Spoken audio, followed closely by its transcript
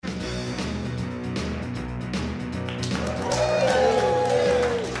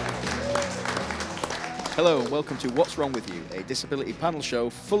Hello and welcome to What's Wrong With You, a disability panel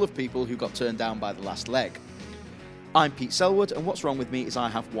show full of people who got turned down by the last leg. I'm Pete Selwood, and what's wrong with me is I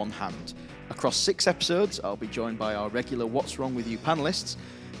have one hand. Across 6 episodes, I'll be joined by our regular What's Wrong With You panellists,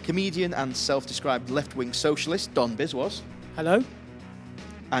 comedian and self-described left-wing socialist Don Biswas. Hello.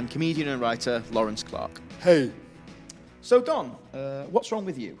 And comedian and writer Laurence Clark. Hey. So Don, what's wrong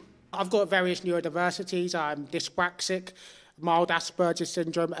with you? I've got various neurodiversities. I'm dyspraxic, mild Asperger's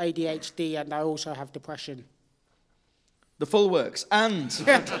syndrome, ADHD, and I also have depression. The full works. And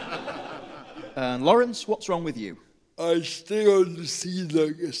Laurence, what's wrong with you? I stay on the scene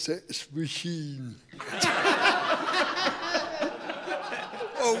like a sex machine.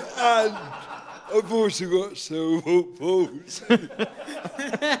 And I've also got cerebral palsy.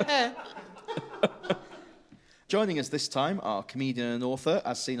 Joining us this time are comedian and author,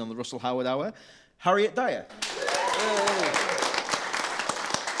 as seen on the Russell Howard Hour, Harriet Dyer.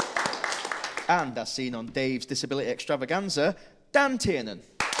 And as seen on Dave's Disability Extravaganza, Dan Tiernan.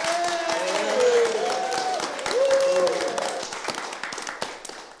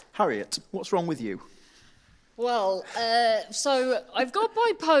 Harriet, what's wrong with you? Well, so I've got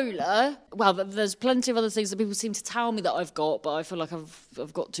bipolar. Well, there's plenty of other things that people seem to tell me that I've got, but I feel like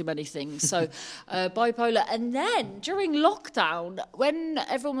I've got too many things. So bipolar. And then during lockdown, when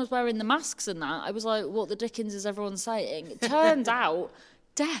everyone was wearing the masks and that, I was like, what the dickens is everyone saying? It turned out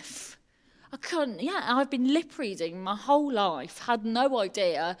deaf. I've been lip reading my whole life, had no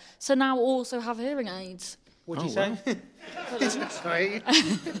idea, so now also have hearing aids. What did you say? Sorry. This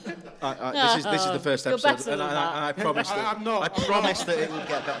is the first episode, and I promise that it will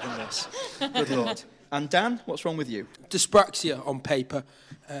get better than this. Good Lord. And Dan, what's wrong with you? Dyspraxia on paper.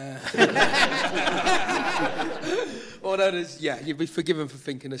 You'd be forgiven for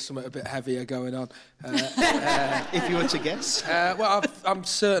thinking there's something a bit heavier going on. If you were to guess? I'm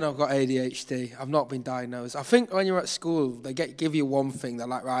certain I've got ADHD. I've not been diagnosed. I think when you're at school, they give you one thing. They're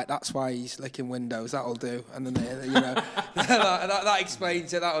like, right, that's why he's licking windows. That'll do. And then, that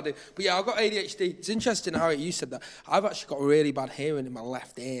explains it. That'll do. But yeah, I've got ADHD. It's interesting how you said that. I've actually got really bad hearing in my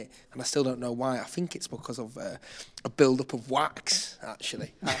left ear, and I still don't know why. I think it's because of a build-up of wax,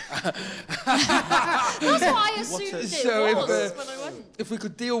 actually. That's what I assumed If we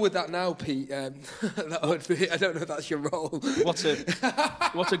could deal with that now, Pete, that would be. I don't know if that's your role. What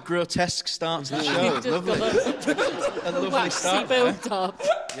a grotesque start to the show. Lovely. A lovely start. Build up.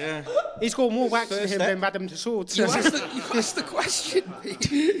 Yeah. He's got more wax in him than Madame Tussauds. You asked the question,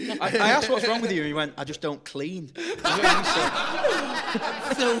 Pete. I asked what's wrong with you, and he went, I just don't clean.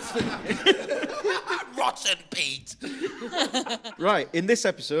 Filthy. Rotten, Pete. Right, in this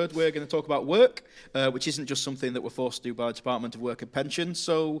episode, we're going to talk about work, which isn't just something that we're forced to do by the Department of Work and Pensions.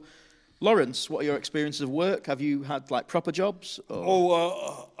 So, Laurence, what are your experiences of work? Have you had, proper jobs?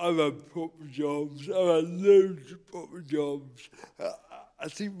 Or? I've had proper jobs. I've had loads of proper jobs. I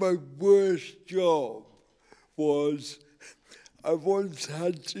think my worst job was I once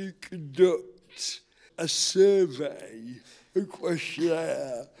had to conduct a survey, a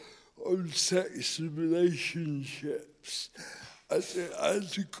questionnaire, on sex and relationships at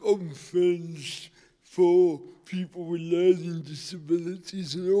a conference for people with learning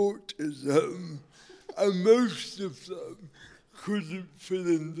disabilities and autism, and most of them couldn't fill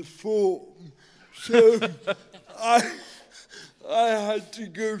in the form. So I had to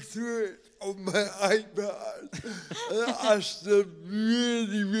go through it on my iPad and ask them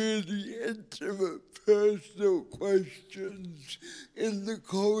really, really intimate personal questions in the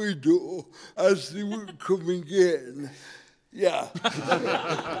corridor as they were coming in. Yeah.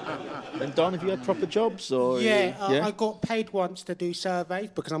 And Don, have you had proper jobs? Or I got paid once to do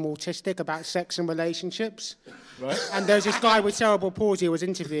surveys because I'm autistic about sex and relationships. Right. And there's this guy with cerebral palsy who was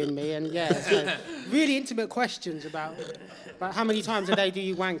interviewing me, and so really intimate questions about how many times a day do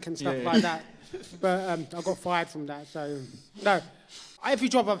you wank and stuff like that. But I got fired from that, so no. Every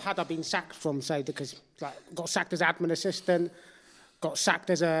job I've had, I've been sacked from, say, because got sacked as admin assistant, got sacked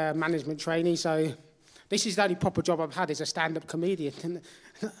as a management trainee. So this is the only proper job I've had as a stand-up comedian,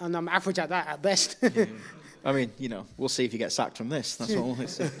 and I'm average at that at best. I mean, we'll see if you get sacked from this. That's all.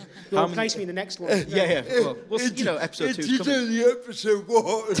 You'll place me in the next one. Yeah. Well, episode 2 is coming. It's only episode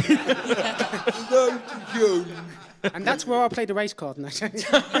 1. And that's where I play the race card.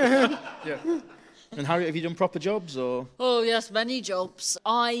 Yeah. And Harriet, have you done proper jobs or? Oh yes, many jobs.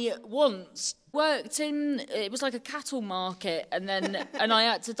 I once worked it was like a cattle market, and I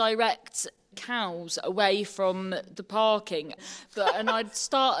had to direct cows away from the parking. And I'd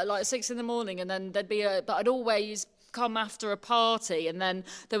start at 6 a.m, and then there'd be but I'd always come after a party, and then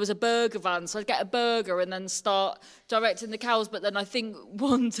there was a burger van, so I'd get a burger and then start directing the cows. But then I think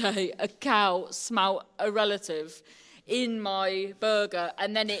one day a cow smelt a relative in my burger,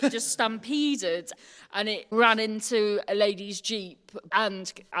 and then it just stampeded and it ran into a lady's Jeep. And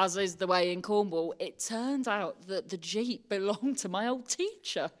as is the way in Cornwall, it turned out that the Jeep belonged to my old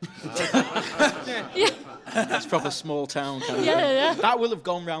teacher. Yeah. That's proper small town kind of Yeah, thing. yeah. That will have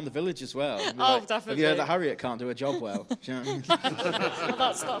gone round the village as well. You'd be Oh, like, definitely. Have you heard that Harriet can't do a job well? Do you know what I mean? Well,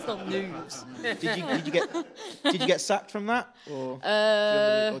 that's not news. Did you get sacked from that, or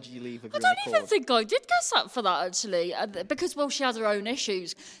did you leave of I your don't own even accord? think I did get sacked for that, actually, because, well, she had her own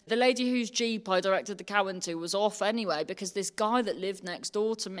issues. The lady whose Jeep I directed the cow into was off anyway, because this guy that lived next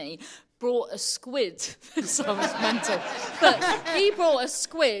door to me brought a squid. Sounds mental. But he brought a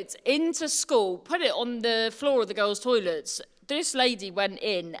squid into school, put it on the floor of the girls' toilets. This lady went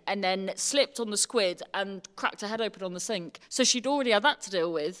in and then slipped on the squid and cracked her head open on the sink. So she'd already had that to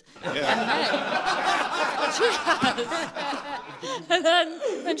deal with. And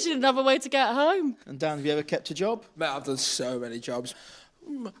then she didn't have a way to get home. And Dan, have you ever kept a job? Mate, I've done so many jobs.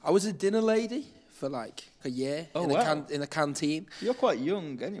 I was a dinner lady for like a year in a canteen. You're quite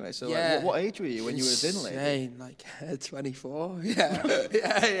young anyway, so Yeah. like, what age were you when you were a dinner lady? Insane, like 24. Yeah.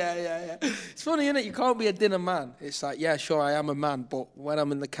 yeah. It's funny, isn't it? You can't be a dinner man. It's like, yeah, sure, I am a man, but when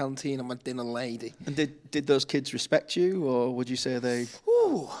I'm in the canteen, I'm a dinner lady. And did those kids respect you, or would you say they...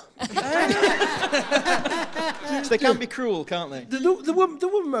 Ooh. So they can be cruel, can't they? There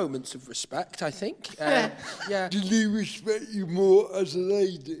were moments of respect, I think. Yeah. Did he respect you more as a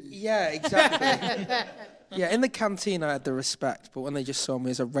lady? Yeah, exactly. Yeah, in the canteen I had the respect, but when they just saw me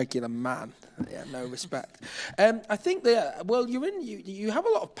as a regular man, yeah, no respect. I think that, well, you have a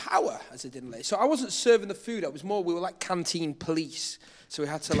lot of power as a dinner lady. So I wasn't serving the food, we were like canteen police. So we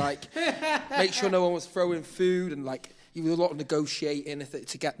had to like make sure no one was throwing food, and like you were a lot of negotiating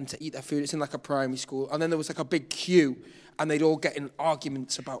to get them to eat their food. It's in like a primary school. And then there was like a big queue, and they'd all get in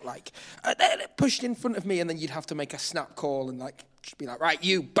arguments about like, they pushed in front of me, and then you'd have to make a snap call and like, just be like, right,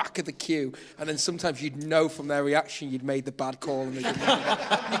 you, back of the queue. And then sometimes you'd know from their reaction you'd made the bad call. And you've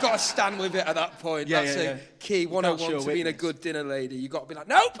got to stand with it at that point. That's a key 101 to being a good dinner lady. You've got to be like,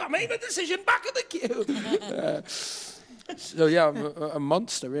 nope, I made a decision, back of the queue. So, yeah, I'm a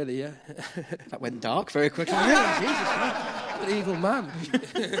monster, really, yeah. That went dark very quickly. Jesus Christ. An evil man.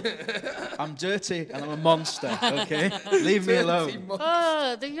 I'm dirty and I'm a monster, okay? Leave me alone.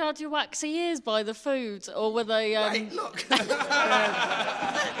 Oh, did you have your waxy ears by the food? Or were they... Right, look.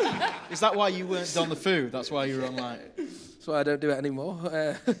 Is that why you weren't on the food? That's why you were on, like... That's why I don't do it anymore.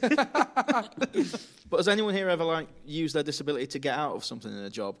 But has anyone here ever, like, used their disability to get out of something in a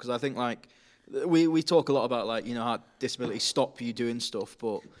job? Because I think, like... We talk a lot about, like, you know, how disability stop you doing stuff,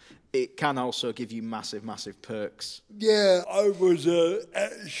 but it can also give you massive, massive perks. Yeah, I was an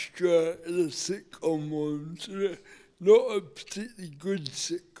extra in a sitcom once, not a particularly good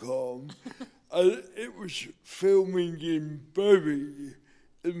sitcom, and it was filming in Bury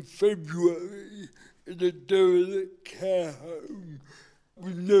in February in a derelict care home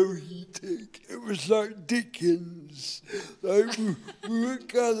with no heating. It was like Dickens. Like we were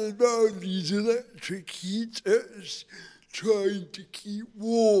gathered around these electric heaters trying to keep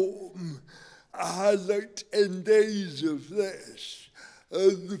warm. I had like 10 days of this.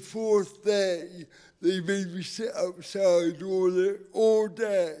 And the fourth day, they made me sit outside all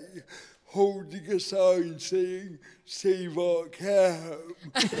day, holding a sign saying, "Save our care home."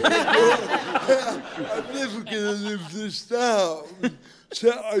 I'm never going to live this down. So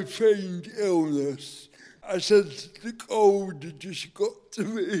I feigned illness. I said the cold had just got to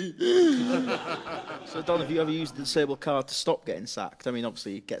me. So, Don, have you ever used the disabled card to stop getting sacked? I mean,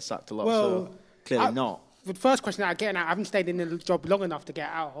 obviously, you get sacked a lot, Well, so clearly not. The first question I get out, I haven't stayed in the job long enough to get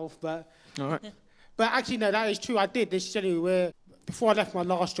out of, but... All right. But actually, no, that is true. I did this generally before I left my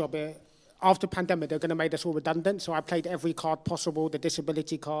last job, after pandemic, they're going to make us all redundant, so I played every card possible, the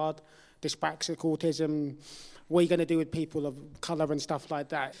disability card, dyspraxic, autism, what are you going to do with people of colour and stuff like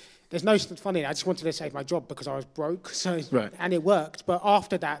that. There's no funny. I just wanted to save my job because I was broke, and it worked. But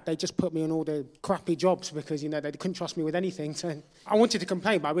after that, they just put me on all the crappy jobs because, you know, they couldn't trust me with anything. So I wanted to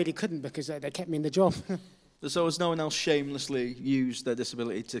complain, but I really couldn't because they kept me in the job. So has no one else shamelessly used their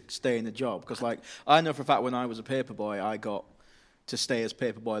disability to stay in the job? Because, like, I know for a fact when I was a paperboy, I got to stay as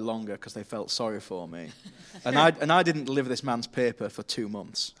paperboy longer because they felt sorry for me. And I didn't deliver this man's paper for 2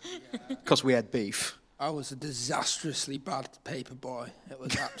 months because we had beef. I was a disastrously bad paper boy. It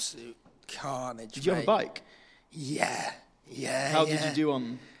was absolute carnage. Did you have a bike? Yeah. How did you do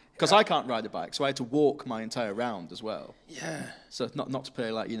on Because I can't ride a bike, so I had to walk my entire round as well. Yeah. So not to play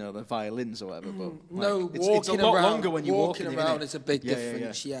like the violins or whatever, but No, it's a lot longer when you're walking around is a big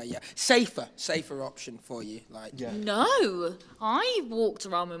difference. Yeah. Safer option for you. No, I walked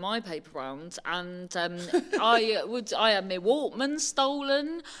around with my paper round, and I had my Walkman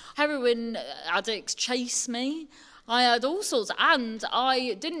stolen. Heroin addicts chase me. I had all sorts, and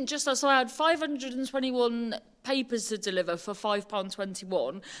I didn't just. So I had 521 papers to deliver for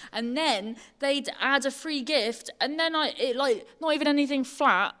 £5.21, and then they'd add a free gift, and then not even anything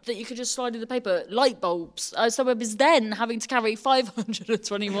flat that you could just slide in the paper, light bulbs. So I was then having to carry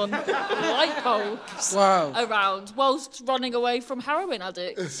 521 light bulbs around whilst running away from heroin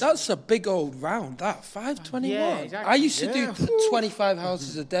addicts. That's a big old round, that 521. Yeah, exactly. I used to do 25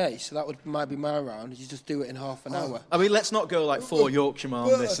 houses a day, so that might be my round. You just do it in half an hour. I mean, let's not go like 4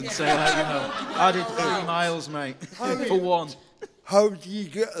 Yorkshiremen on this and say I did 30 miles, mate, for one. How do you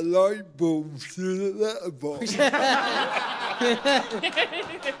get a light bulb through the letterbox? How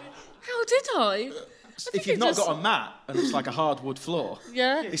did I? If you've not got a mat and it's like a hardwood floor,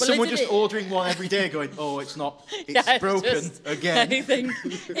 yeah. is someone just ordering one every day going, oh, it's broken again? Anything.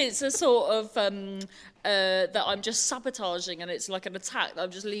 It's a sort of that I'm just sabotaging, and it's like an attack that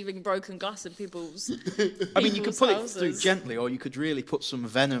I'm just leaving broken glass in people's I mean, you could put houses. it through gently, or you could really put some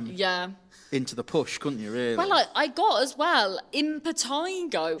venom into the push, couldn't you, really? Well, I got as well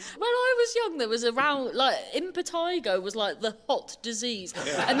impetigo. When I was young, there was around, impetigo was like the hot disease.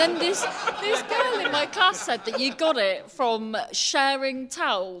 And then this girl in my class said that you got it from sharing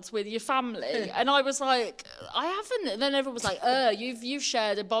towels with your family. And I was like, I haven't. And then everyone was like, you've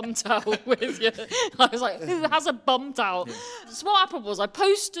shared a bum towel with you. I was like, who has a bum towel? So what happened was I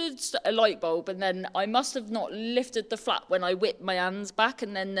posted a light bulb, and then I must have not lifted the flap when I whipped my hands back,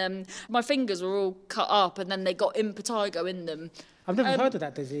 and then my fingers were all cut up, and then they got impetigo in them. I've never heard of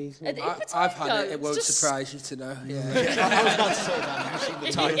that disease. I've had it. It won't surprise you to know. Yeah. I was about to say that. You've seen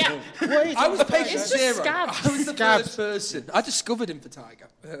the title. I was patient It's just zero. scabs. I was the first person. I discovered impetigo.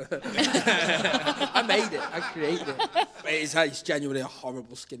 I made it. I created it. It's genuinely a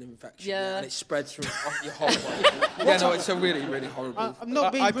horrible skin infection. Yeah. And it spreads through your whole body. No, it's a really, really horrible. I'm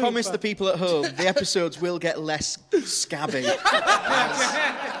not being I rude, promise but the people at home, the episodes will get less scabby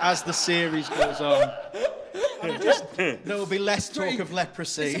as the series goes on. There will be less talk of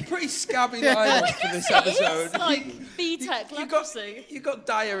leprosy. It's a pretty scabby lineup for this episode. It's like B-Tech leprosy. You got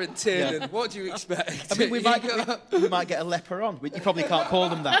Dyer and Tiernan. What do you expect? I mean, we might get a leper on. You probably can't call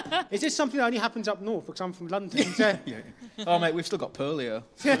them that. is this something that only happens up north? Because I'm from London. So. Oh, mate, we've still got polio.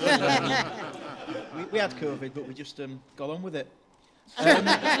 we had COVID, but we just got on with it.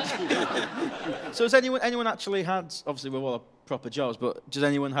 So has anyone actually had, obviously we're all proper jobs, but has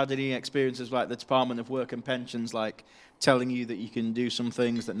anyone had any experiences like the Department of Work and Pensions, like telling you that you can do some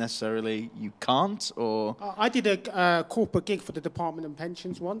things that necessarily you can't, or... I did a corporate gig for the Department of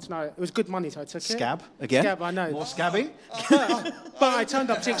Pensions once. No, it was good money, so I took it. Scab, again? Scab, I know. More scabbing? But I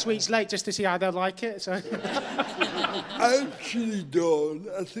turned up 6 weeks late just to see how they'll like it, so... Actually, Dawn,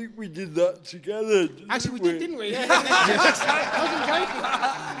 I think we did that together. Actually, we didn't we? I wasn't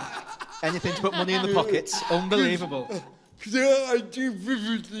joking. Anything to put money in the pockets. Unbelievable. I do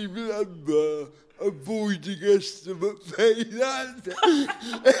vividly remember avoiding estimate pay that.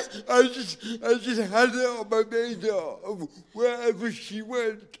 I just had it on my radar. Wherever she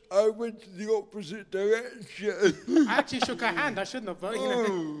went, I went to the opposite direction. I actually shook her hand. I shouldn't have,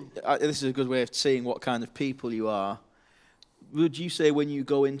 but, This is a good way of seeing what kind of people you are. Would you say when you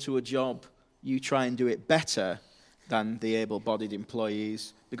go into a job, you try and do it better than the able-bodied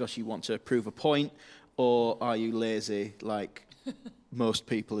employees because you want to prove a point, or are you lazy like most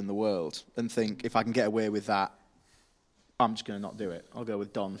people in the world and think, if I can get away with that, I'm just going to not do it? I'll go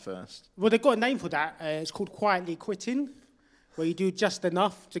with Don first. Well, they've got a name for that. It's called quietly quitting, where you do just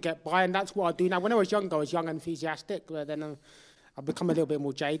enough to get by, and that's what I do now. When I was younger, I was young and enthusiastic, but then I've become a little bit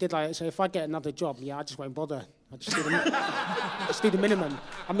more jaded. So if I get another job, I just won't bother. I just do the minimum.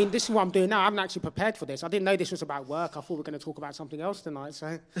 I mean, this is what I'm doing now. I haven't actually prepared for this. I didn't know this was about work. I thought we were going to talk about something else tonight. So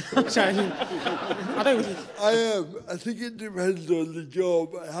I don't really... I think it depends on the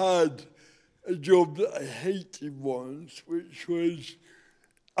job. I had a job that I hated once, which was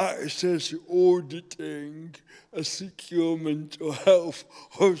access auditing a secure mental health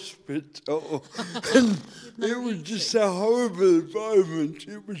hospital. And it was just a horrible environment.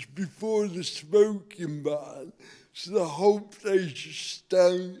 It was before the smoking ban. So the whole place just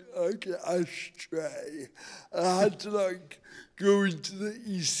stank like an ashtray. I had to go into the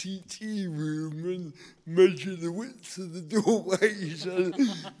ECT room and measure the width of the doorways and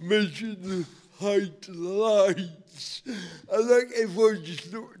measure the hide the lights. And like everyone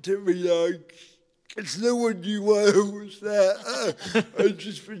just looked at me like, it's no one knew why I was there. I'd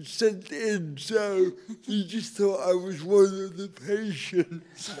just been sent in, so he just thought I was one of the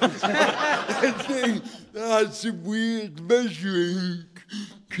patients. I think that had some weird measuring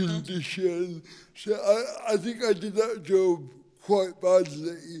condition. So I think I did that job quite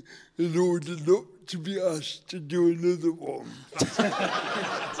badly in order not to be asked to do another one.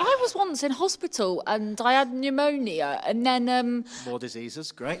 I was once in hospital and I had pneumonia, and then More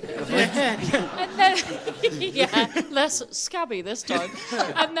diseases, great. and then less scabby this time.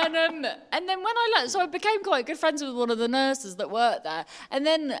 And then when I left, so I became quite good friends with one of the nurses that worked there. And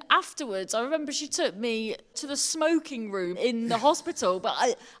then afterwards, I remember she took me to the smoking room in the hospital, but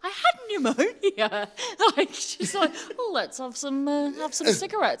I had pneumonia. Like she's like, oh, let's have some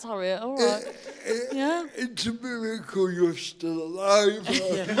cigarettes, Harriet. All right. Yeah. It's a miracle you're still alive.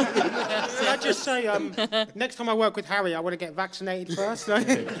 Can I just say, next time I work with Harry, I want to get vaccinated first. So.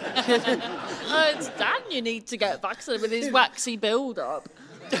 It's Dan you need to get vaccinated with his waxy build-up.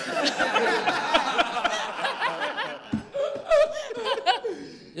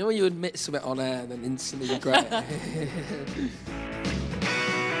 You know when you admit something on air and then instantly regret it?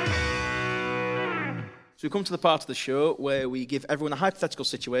 So we come to the part of the show where we give everyone a hypothetical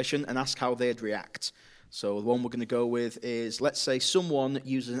situation and ask how they'd react. So the one we're going to go with is, let's say someone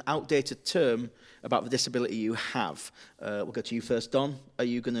uses an outdated term about the disability you have. We'll go to you first, Don. Are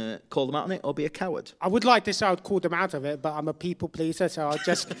you going to call them out on it or be a coward? I would like to say I'd call them out of it, but I'm a people pleaser, so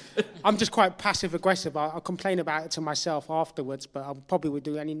I'm just quite passive aggressive. I'll complain about it to myself afterwards, but I probably would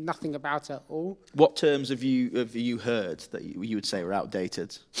do nothing about it at all. What terms have you heard that you would say were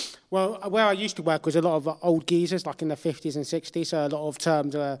outdated? Well, where I used to work was a lot of old geezers, like in the 50s and 60s, so a lot of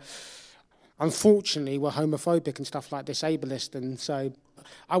terms unfortunately were homophobic and stuff like disableist, and so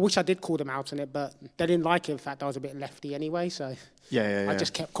I wish I did call them out on it, but they didn't like it. In fact, I was a bit lefty anyway, so I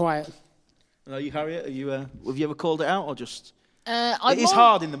just kept quiet. And are you, Harriet? Have you ever called it out or just... It is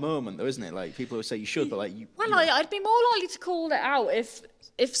hard in the moment, though, isn't it? Like, people would say you should, but like... I'd be more likely to call it out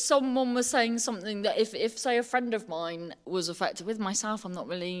if someone was saying something that if say a friend of mine was affected. With myself, I'm not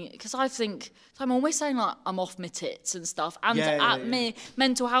really, because I think I'm always saying like I'm off my tits and stuff, and at my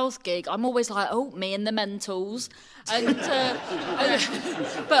mental health gig I'm always like, oh, me and the mentals, and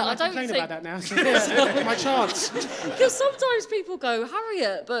but I don't think about that now. My chance. Because sometimes people go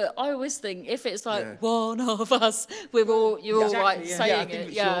Harriet, but I always think if it's like one of us, you're all right saying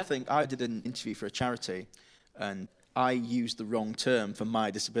it. I think I did an interview for a charity, and I used the wrong term for my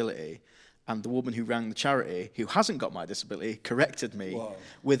disability, and the woman who rang the charity, who hasn't got my disability, corrected me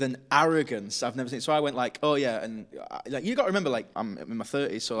with an arrogance I've never seen. So I went like, oh yeah, and like you got to remember, like I'm in my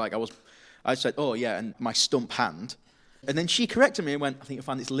 30s, so like I said, oh yeah, and my stump hand, and then she corrected me and went, I think you'll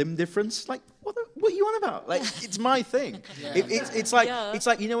find it's limb difference. Like what are you on about? Like it's my thing. It's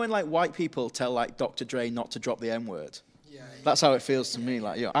like you know when like white people tell like Dr. Dre not to drop the N word. That's how it feels to me.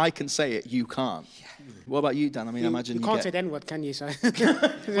 Like, I can say it, you can't. What about you, Dan? I mean, I imagine you can't say the N-word, can you? So.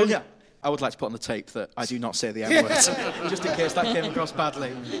 Well, yeah. I would like to put on the tape that I do not say the N-word, just in case that came across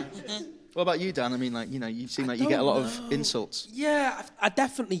badly. What about you, Dan? I mean, like, you seem like you get a lot of insults. Yeah, I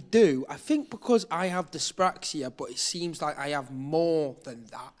definitely do. I think because I have dyspraxia, but it seems like I have more than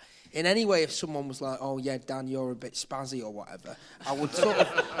that. In any way, if someone was like, oh, yeah, Dan, you're a bit spazzy or whatever, I would sort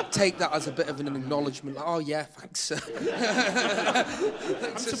of take that as a bit of an acknowledgement. Like, oh, yeah, thanks. I'm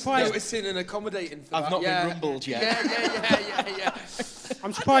surprised. Noticing and accommodating for I've not been rumbled yet. Yeah.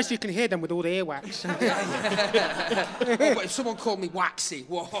 I'm surprised you can hear them with all the earwax. But if someone called me waxy,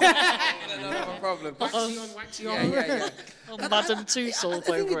 whoa, then I have a problem. Waxy on. Yeah. Madam Tussauds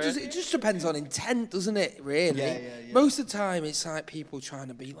over it. It just depends on intent, doesn't it, really? Yeah. Most of the time, it's like people trying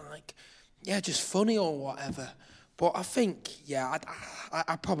to be like, just funny or whatever. But I think,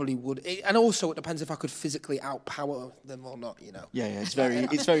 I probably would. And also, it depends if I could physically outpower them or not, Yeah, it's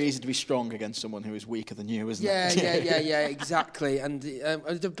very easy to be strong against someone who is weaker than you, isn't it? Yeah, exactly. And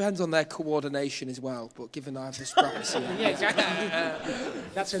it depends on their coordination as well. But given I have dyspraxia... Yeah, exactly.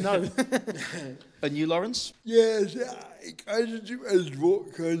 That's a no. And you, Laurence? Yes, it kind of depends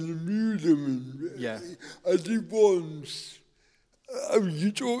what kind of mood I'm in. Yeah. I did once...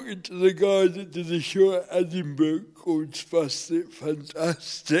 you're talking to the guy that did a show at Edinburgh called Spastic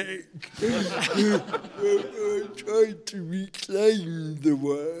Fantastic. I tried to reclaim the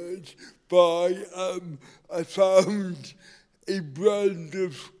word by, I found a brand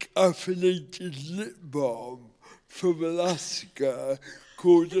of caffeinated lip balm from Alaska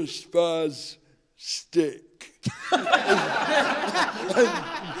called a Spaz Stick. So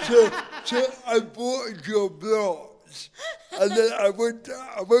I bought a job lot. And then I went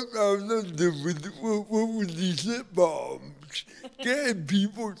around London with these lip balms, getting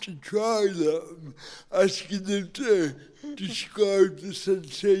people to try them, asking them to describe the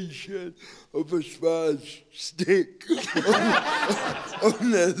sensation of a smash stick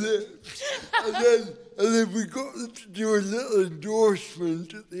on their lips. And then we got them to do a little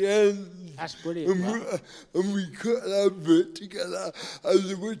endorsement at the end. That's brilliant. And we cut an advert together, and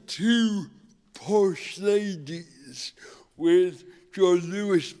there were two posh ladies with John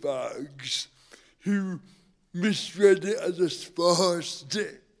Lewis bags who misread it as a spa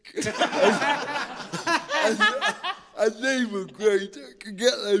stick. And they were great. I could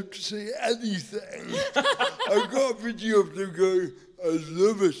get them to say anything. I got a video of them going, I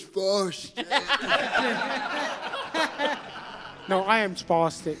love a spa stick. No, I am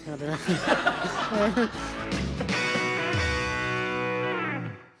spastic.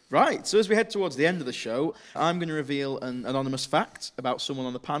 Right, so as we head towards the end of the show, I'm going to reveal an anonymous fact about someone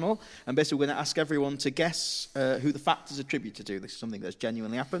on the panel, and basically we're going to ask everyone to guess who the fact is attributed to. This is something that's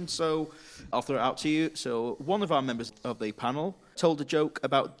genuinely happened, so I'll throw it out to you. So one of our members of the panel told a joke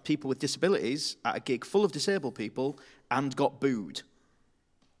about people with disabilities at a gig full of disabled people and got booed.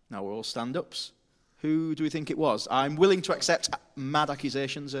 Now we're all stand-ups. Who do we think it was? I'm willing to accept mad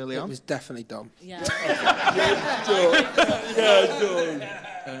accusations early on. It was definitely Dom. Yeah.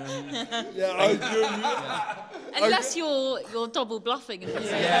 Unless you're double bluffing. That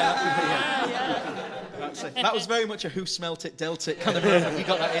was very much a who smelt it, dealt it kind of moment. You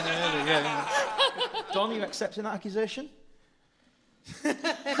got that in early. Yeah. Don, are you accepting that accusation?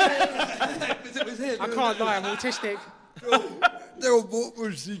 It was him. I can't lie, I'm autistic. No, what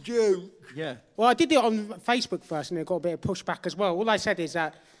was the joke? Yeah. Well, I did it on Facebook first, and it got a bit of pushback as well. All I said is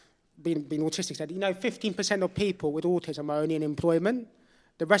that, being autistic, said, 15% of people with autism are only in employment.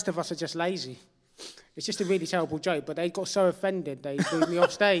 The rest of us are just lazy. It's just a really terrible joke, but they got so offended, they booed me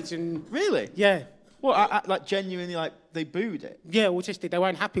off stage. And Really? yeah. Well, I like genuinely, like they booed it. Yeah, autistic, they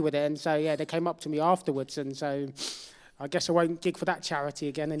weren't happy with it, and so, yeah, they came up to me afterwards, and so I guess I won't gig for that charity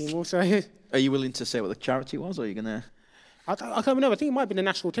again anymore. So, Are you willing to say what the charity was, or are you going to... I can't remember. I think it might have been the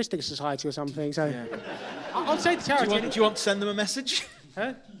National Autistic Society or something. So I'll say the charity. Do you want to send them a message?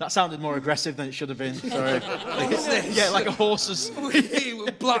 Huh? That sounded more aggressive than it should have been. Sorry. Yeah, like a horse's... We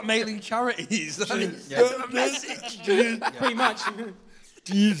were blackmailing charities. Pretty much.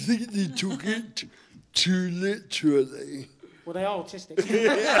 Do you think they took it too literally? Well, they are autistic.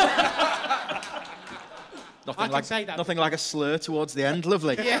 Nothing like a slur towards the end.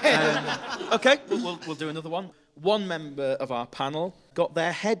 Lovely. Okay, we'll do another one. One member of our panel got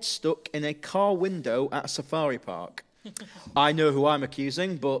their head stuck in a car window at a safari park. I know who I'm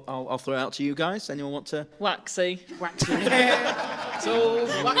accusing, but I'll throw it out to you guys. Anyone want to? Waxy. So,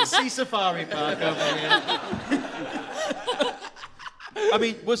 Waxy Safari Park over here. I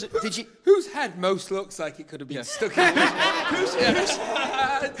mean, did you... Whose head most looks like it could have been stuck in?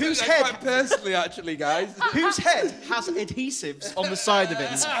 Whose head? Quite personally, actually, guys. Whose head has adhesives on the side of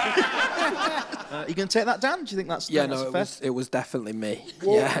it? You going to take that down? Do you think that's fair? It was definitely me.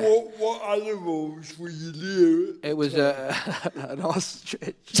 What animals were you near? It was an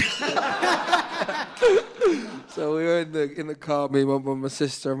ostrich. So we were in the car, me, my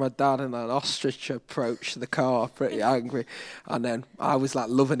sister and my dad, and an ostrich approached the car pretty angry. And then I was like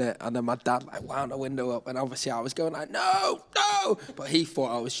loving it, and then my dad like wound the window up, and obviously I was going like, no! But he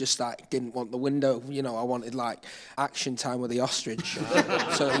thought I was just like, didn't want the window, I wanted like action time with the ostrich.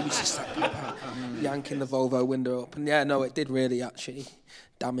 So he was just like yanking the Volvo window up. And it did really actually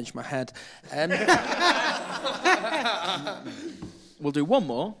damage my head. We'll do one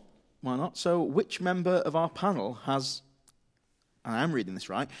more. Why not? So, which member of our panel has, and I am reading this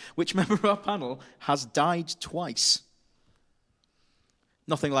right, which member of our panel has died twice?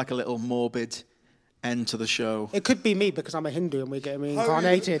 Nothing like a little morbid end to the show. It could be me because I'm a Hindu and we're getting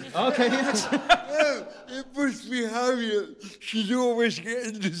reincarnated. Okay, yes. No, it must be Harriet. She's always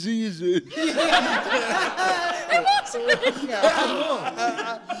getting diseases.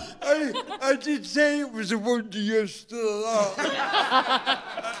 I did say it was a wonder you're still alive.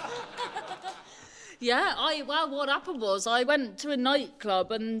 Yeah, what happened was I went to a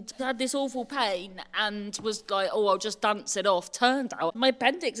nightclub and had this awful pain and was like, I'll just dance it off. Turned out my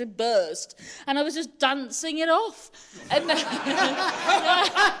appendix had burst and I was just dancing it off. And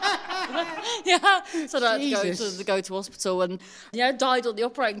so I had to go to hospital and died on the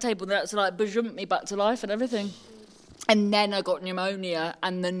operating table, and they had to like bajumped me back to life and everything. And then I got pneumonia,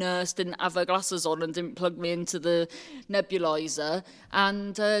 and the nurse didn't have her glasses on and didn't plug me into the nebulizer,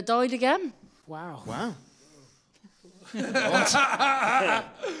 and died again. Wow.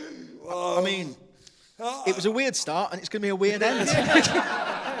 I mean, It was a weird start, and it's going to be a weird end.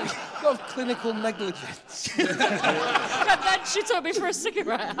 Of clinical negligence. And then she took me for a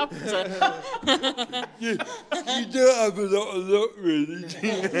cigarette after. You don't have a lot of luck, really, do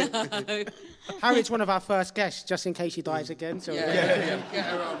you? Harriet's one of our first guests, just in case she dies again. So Get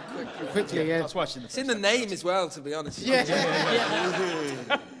her on quickly, yeah. That's why she's in the It's in the name as well, to be honest.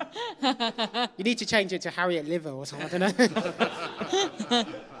 Yeah. You need to change it to Harriet Liver or something, I don't know.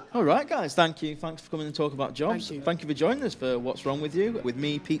 All right, guys, thank you. Thanks for coming and talking about jobs. Thank you. For joining us for What's Wrong With You. With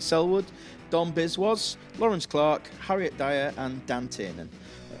me, Pete Selwood, Dom Biswas, Laurence Clark, Harriet Dyer and Dan Tiernan.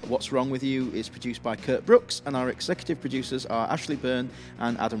 What's Wrong With You is produced by Kurt Brooks, and our executive producers are Ashley Byrne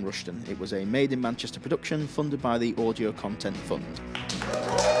and Adam Rushton. It was a Made in Manchester production funded by the Audio Content Fund.